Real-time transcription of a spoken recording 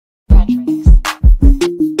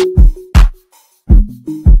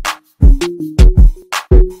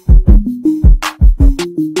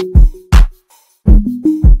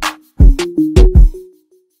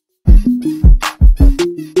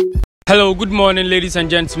Good morning, ladies and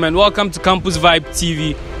gentlemen. Welcome to Kampusvibes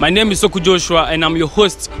TV. My name is Soku Joshua, and I'm your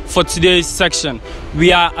host for today's section.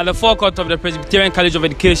 We are at the forecourt of the Presbyterian College of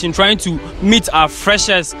Education, trying to meet our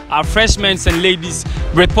freshers, our freshmen and ladies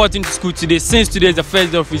reporting to school today, since today is the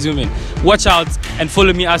first day of resuming. Watch out and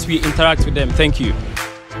follow me as we interact with them. Thank you.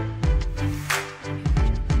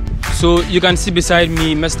 So you can see beside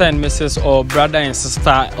me Mr. and Mrs. or brother and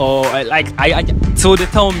sister, or so they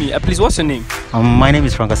tell me, please, what's your name? My name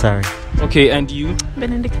is Frankasari. Okay, and you?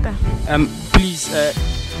 Benedicta. Please,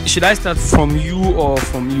 should I start from you or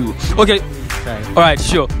from you? Okay. Sorry. All right,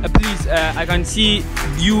 sure. Please, I can see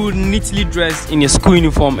you neatly dressed in your school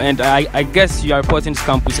uniform, and I guess you are reporting to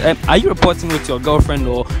campus. Are you reporting with your girlfriend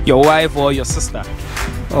or your wife or your sister?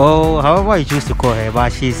 Oh, however you choose to call her, but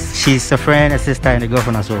she's a friend, a sister, and a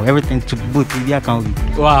girlfriend as well. Everything to boot can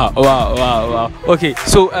be. Wow. Okay,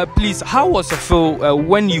 so please, how was your feel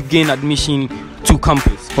when you gained admission to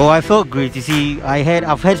campus? Oh, I felt great. You see,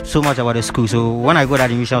 I've heard so much about the school. So when I got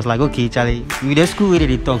admission, I was like, okay, Charlie, with the school, we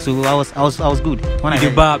did talk. So I was good. When you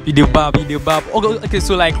did bab. Okay,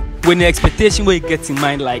 so like when the expectation what you get in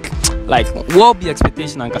mind, like what be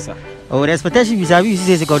expectation, Ankasa? Oh, the expectation is I used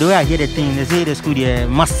to say, the way I hear the thing, they say the school they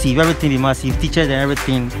massive, everything is massive, teachers and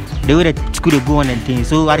everything. The way the school they go on and things.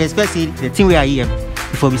 So I expect the thing we are here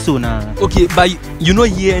before we saw now. Okay, but you know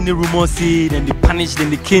hear any rumors say then they punish, then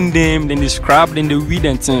they cane them, then they scrap, then they weed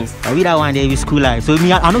and things. I read that one day with school life. So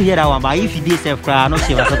me, I don't hear that one, but if you did self cry, I know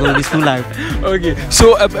she was going with school life. Okay,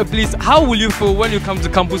 so please, how will you feel when you come to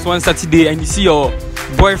campus one Saturday and you see your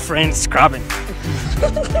boyfriend scrubbing?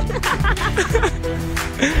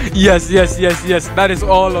 Yes. That is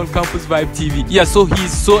all on Kampusvibes TV. Yes, so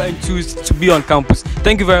he's so enthused to be on campus.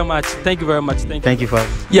 Thank you very much. Thank you, Father.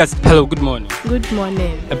 Yes. Hello. Good morning. Good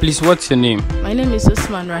morning. Please, what's your name? My name is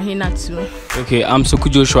Usman Rahinatu. Okay, I'm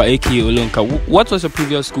Soku Joshua, aka Olonka. What was your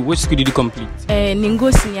previous school? Which school did you complete?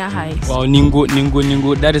 Ningo Senior High. Wow,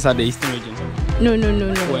 Ningo. That is at the Eastern region. No.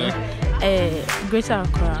 Where? Greater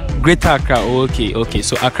Accra. Greater Accra. Okay.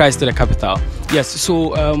 So Accra is still the capital. Yes.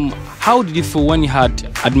 So how did you feel when you had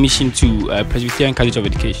admission to Presbyterian College of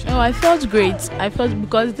Education? Oh, I felt great.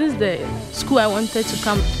 Because this is the school I wanted to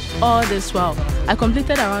come all this while. I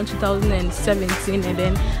completed around 2017, and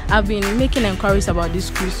then I've been making inquiries about this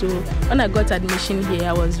school. So when I got admission here,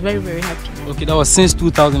 I was very, very happy. Okay, that was since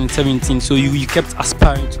 2017. So you kept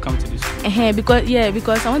aspiring to come to this school?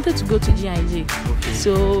 Because I wanted to go to GIJ. Okay.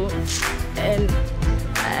 So, and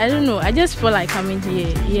I don't know, I just feel like coming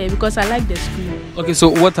here because I like the school. Okay, so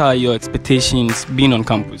what are your expectations being on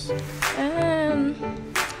campus? I'm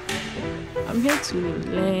here to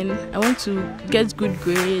learn. I want to get good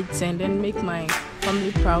grades and then make my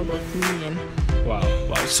family proud of me. And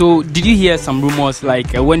wow. So did you hear some rumors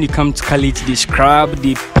like when you come to college they scrub,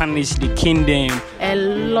 they punish, they cane them? A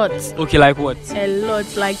lot. Okay, like what? A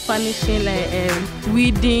lot, like punishing, like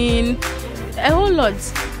weeding, a whole lot.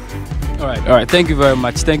 All right. Thank you very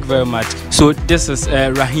much. So this is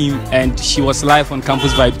Rahim, and she was live on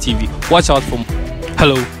Kampusvibes TV. Watch out for.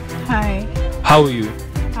 Hello. Hi. How are you?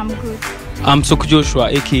 I'm good. I'm Soku Joshua,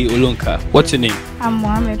 aka Olonka. What's your name? I'm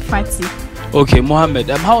Mohammed Fati. Okay, Mohammed.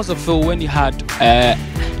 How was it feel when you had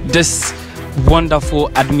this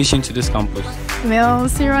wonderful admission to this campus? Well,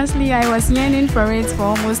 seriously, I was yearning for it for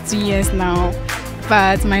almost 2 years now.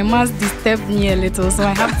 But my maths disturbed me a little, so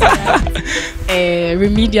I have to have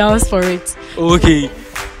remedials for it. Okay.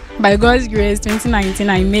 By God's grace, 2019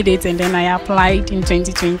 I made it, and then I applied in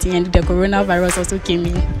 2020, and the coronavirus also came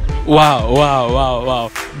in. Wow.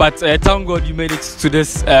 But thank God you made it to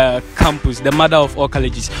this campus, the mother of all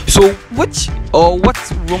colleges. So what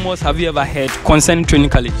rumors have you ever heard concerning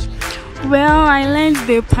training college? Well, I learned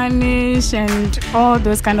they punish and all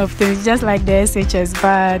those kind of things, just like the SHS.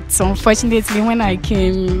 But unfortunately, when I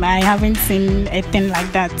came, I haven't seen a thing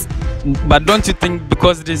like that. But don't you think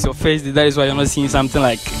because this is your first day, that is why you're not seeing something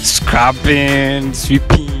like scrubbing,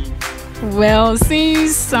 sweeping? Well,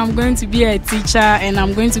 since I'm going to be a teacher and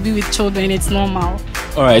I'm going to be with children, it's normal.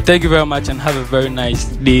 All right, thank you very much and have a very nice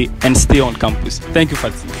day and stay on campus. Thank you,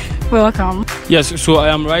 Fatih. Welcome. Yes, so I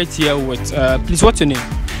am right here with, please, what's your name?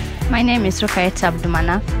 My name is Rukayat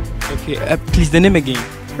Abdumana. Okay, please, the name again.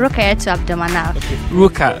 Rukayat Abdumana. Okay,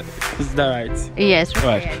 Ruka, is that right? Yes.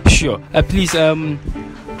 Right, sure. Please,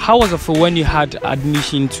 how was it for when you had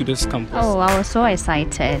admission to this campus? Oh, I was so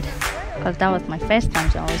excited because that was my first time,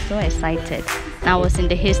 so I was so excited. And I was in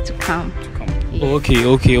the haste to come. Yeah.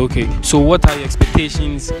 Okay. So what are your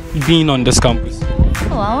expectations being on this campus?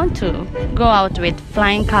 Oh, I want to go out with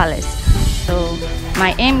flying colors. So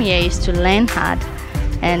my aim here is to learn hard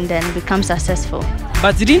and then become successful.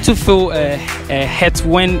 But didn't you feel hurt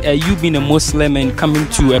when you being a Muslim and coming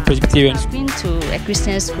to a Presbyterian school? I've been to a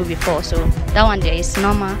Christian school before, so that one there is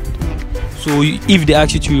normal to me. So if they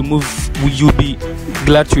ask you to remove, would you be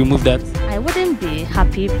glad to remove that? I wouldn't be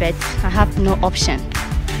happy, but I have no option.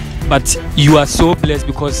 But you are so blessed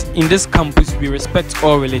because in this campus we respect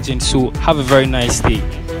all religions. So have a very nice day.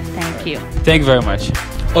 Thank you. Thank you very much.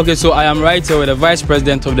 Okay, so I am right here with the Vice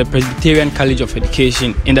President of the Presbyterian College of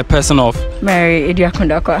Education in the person of Mary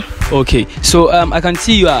Idiakundakwa. Okay, so I can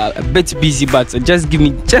see you are a bit busy, but just give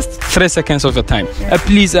me just 3 seconds of your time.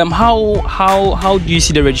 Please, how do you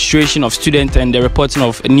see the registration of students and the reporting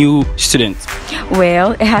of new students?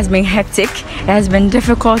 Well, it has been hectic, it has been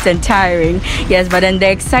difficult and tiring, yes, but then the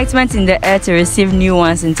excitement in the air to receive new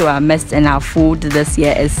ones into our midst and our fold this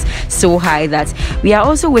year is so high that we are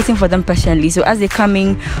also waiting for them patiently. So as they come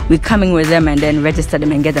in, we're coming with them and then register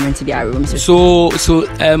them and get them into their rooms. So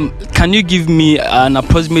can you give me an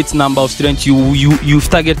approximate number of students you've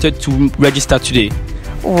targeted to register today?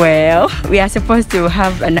 Well, we are supposed to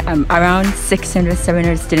have around 600,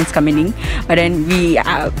 700 students coming in, but then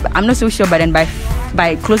I'm not so sure, but then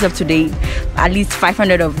by close of today, at least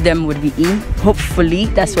 500 of them would be in. Hopefully,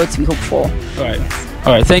 that's what we hope for.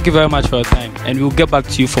 All right. Thank you very much for your time, and we'll get back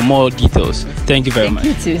to you for more details. Thank you very much.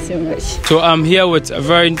 Thank you so much. So I'm here with a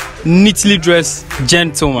very neatly dressed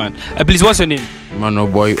gentleman. Please, what's your name? Emmanuel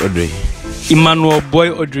Boy Audrey. Emmanuel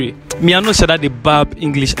Boy Audrey. Me, I know that the Bab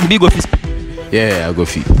English. Big office. Yeah, I go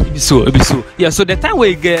fit. It be so. Yeah, so the time where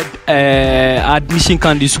you get admission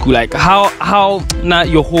can this school, like how now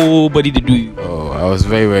your whole body they do you? Oh, I was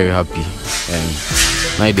very, very happy.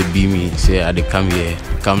 And now they beat me, say I come here,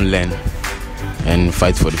 come learn and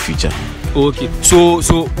fight for the future. Okay. So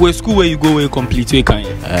where school where you go where you complete where can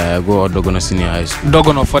you? Go Dogono Senior High School.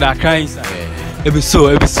 Dogono for that crying side. Yeah. It be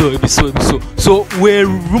so. So where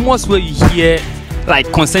rumors where you hear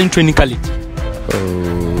like concern training college?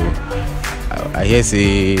 Oh, I hear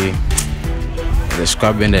say the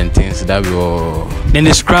scrubbing and things that we all. Then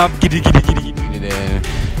the scrub giddy.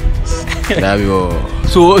 That we all.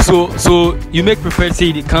 So you make prepared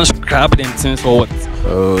say they can't scrub and things or what?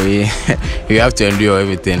 Oh yeah, you have to endure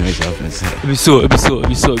everything which happens. It be so.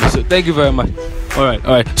 Thank you very much. All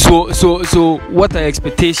right. So what are your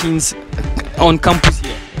expectations on campus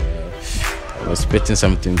here? I was expecting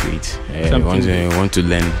something great. I want to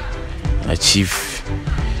learn, achieve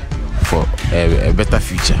for a better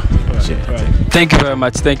future. Right. Thank you very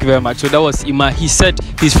much. So that was Ima. He said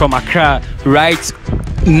he's from Accra, right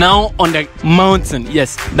now on the mountain.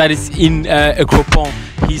 Yes, that is in Akropong.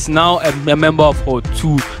 He's now a member of Hall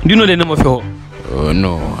 2. Do you know the name of your hall?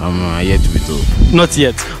 No, I'm yet to be told. Not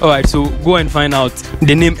yet. All right, so go and find out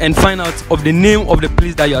the name and find out of the name of the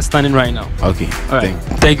place that you are standing right now. Okay. All right.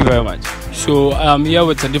 Thank you very much. So I'm here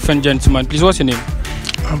with a different gentleman. Please, what's your name?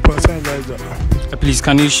 I'm Pastor Elijah. Please,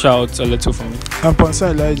 can you shout a little for me? I'm Pastor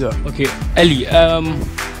Elijah. Okay, Ellie.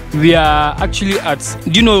 We are actually at.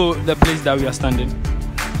 Do you know the place that we are standing?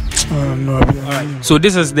 No. All right. So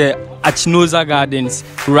this is the Achinoza Gardens,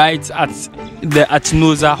 right at the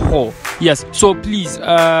Achinoza Hall. Yes. So please,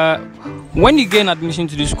 when you gain admission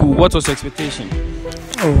to the school, what was your expectation?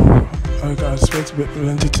 Oh, I can expect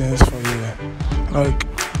plenty things for you. Like,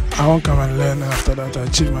 I want to come and learn. After that, I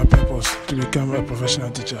achieve my purpose to become a professional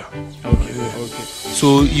teacher. Okay.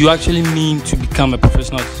 So you actually mean to become a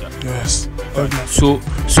professional teacher? Yes. So,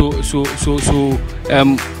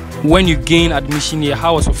 when you gain admission here,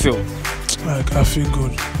 how was you feel? Like, I feel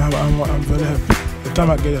good. I'm very happy. The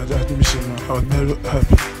time I get the admission, I was very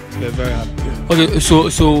happy. You're very happy. Yeah. Okay.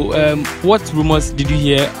 So what rumors did you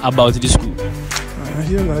hear about this school? I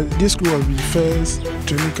hear that this school was the first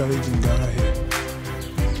training college in Ghana here.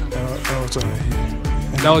 That's what I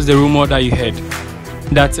hear. That was the rumor that you heard.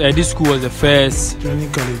 That this school was the first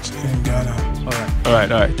training college in Ghana. All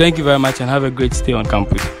right. Thank you very much and have a great stay on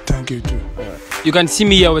campus. Thank you too. You can see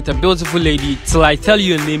me here with a beautiful lady. Till I tell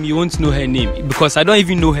you her name, you won't know her name because I don't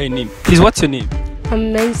even know her name. Please, what's your name?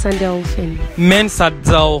 I'm Mensa Delphin. Mensa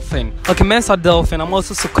Delphin. Okay, Mensa Delphin. I'm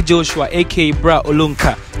also Soku Joshua, aka Bra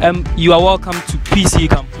Olunka. You are welcome to PCE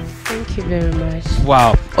campus. Thank you very much.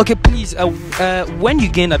 Wow. Okay, please. When you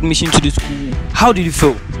gained admission to the school, how did you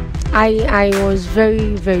feel? I was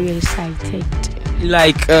very, very excited.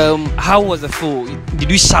 Like, how was the feel?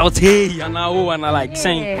 Did you shout, hey, and I like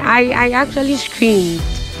saying? I actually screamed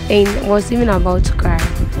and was even about to cry.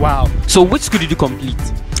 Wow. So, which school did you complete?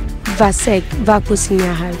 Vasek, Vapo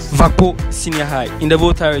Senior High. Vapo Senior High in the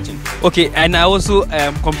Volta region. Okay, and I also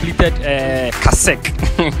completed Kasek.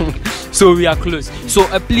 So, we are close. So,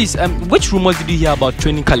 please, which rumors did you hear about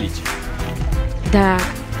training college? That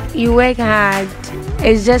you work hard.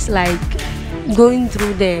 It's just like going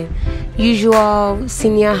through the usual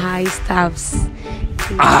senior high stuffs.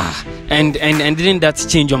 And didn't that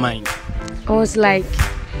change your mind? I was like,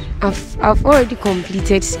 I've already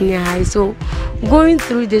completed senior high, so going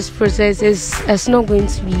through this process is not going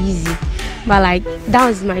to be easy. But like, that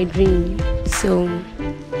was my dream, so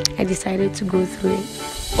I decided to go through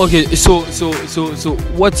it. Okay, so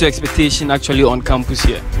what's your expectation actually on campus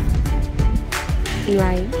here?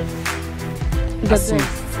 Like the best.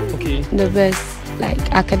 Okay. The best, like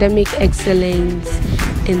academic excellence,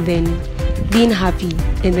 and then being happy,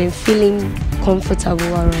 and then feeling comfortable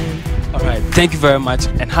around. All right, thank you very much,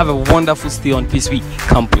 and have a wonderful stay on PCE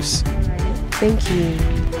campus. Thank you.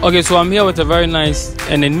 Okay, so I'm here with a very nice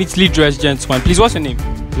and a neatly dressed gentleman. Please, what's your name?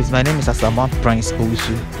 Please, my name is Asamoah Prince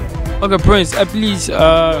Owusu. Okay, Prince, please,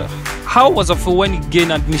 how was it for when you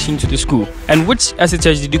gained admission to the school, and which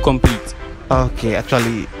SHS did you complete? Okay,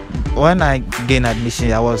 actually, when I gained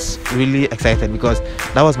admission, I was really excited because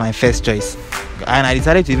that was my first choice, and I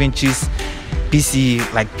decided to even choose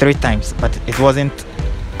PCE like 3 times, but it wasn't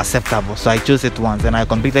acceptable, so I chose it once, and I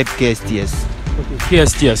completed KSTS. Okay,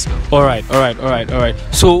 KSTS. All right.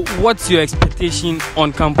 So, what's your expectation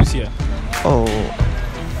on campus here?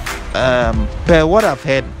 Per what I've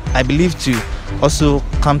heard, I believe to also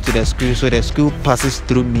come to the school, so the school passes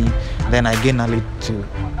through me, then I gain knowledge too.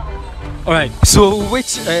 All right. So,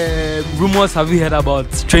 which rumors have you heard about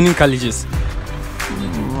training colleges?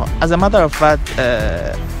 As a matter of fact,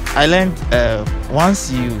 I learned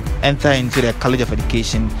once you enter into the College of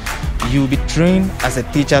Education, you'll be trained as a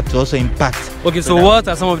teacher to also impact. Okay, so what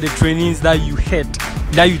are some of the trainings that you heard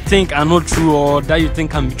that you think are not true or that you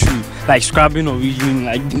think can be true? Like scrubbing or reading?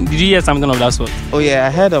 Like, did you hear something of that sort? Oh yeah,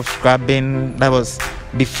 I heard of scrubbing. That was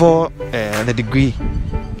before the degree.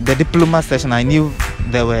 The diploma session, I knew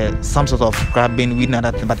there were some sort of scrubbing, reading, and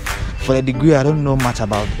that, but for the degree, I don't know much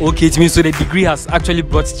about. Okay, it means so the degree has actually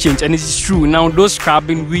brought change, and it's true. Now those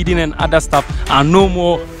scrubbing, reading, and other stuff are no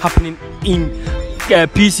more happening in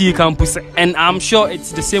PCE campus, and I'm sure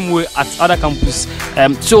it's the same way at other campus.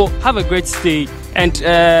 So have a great stay, and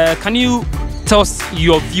can you tell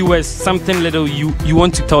your viewers something little you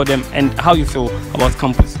want to tell them and how you feel about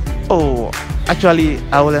campus? Oh, actually,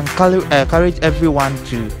 I will encourage everyone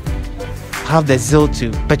to have the zeal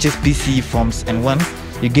to purchase PCE forms, and once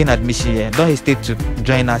you gain admission here, don't hesitate to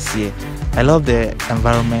join us here. I love the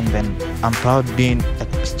environment, and I'm proud being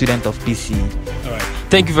a student of PCE. All right.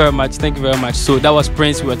 Thank you very much. So that was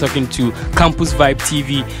Prince. We were talking to Kampusvibes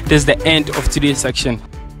TV. This is the end of today's section.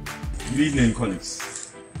 Good evening,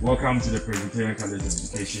 colleagues. Welcome to the Presbyterian College of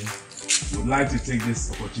Education. We would like to take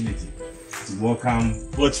this opportunity to welcome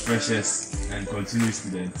both freshers and continuing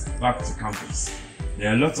students back to campus.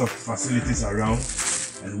 There are lots of facilities around,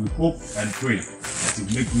 and we hope and pray that you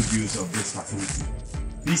make good use of this facility.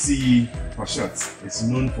 PCE, for short, is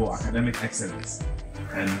known for academic excellence,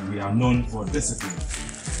 and we are known for discipline.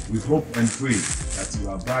 We hope and pray that you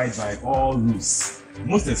abide by all rules.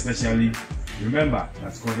 Most especially, remember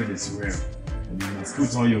that COVID is real, and you must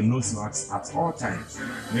put on your nose masks at all times.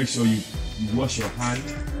 Make sure you wash your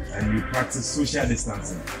hands and you practice social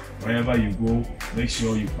distancing. Wherever you go, make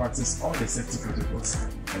sure you practice all the safety protocols,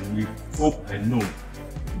 and we hope and know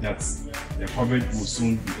that the COVID will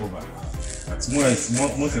soon be over. But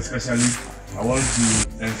most especially, I want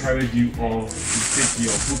to encourage you all to take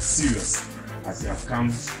your book serious as you have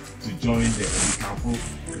come to join the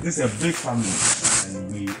Campus. This is a big family,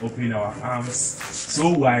 and we open our arms so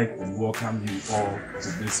wide and welcome you all to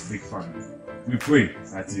this big family. We pray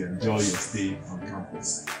that you enjoy your stay on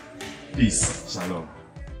campus. Peace. Shalom.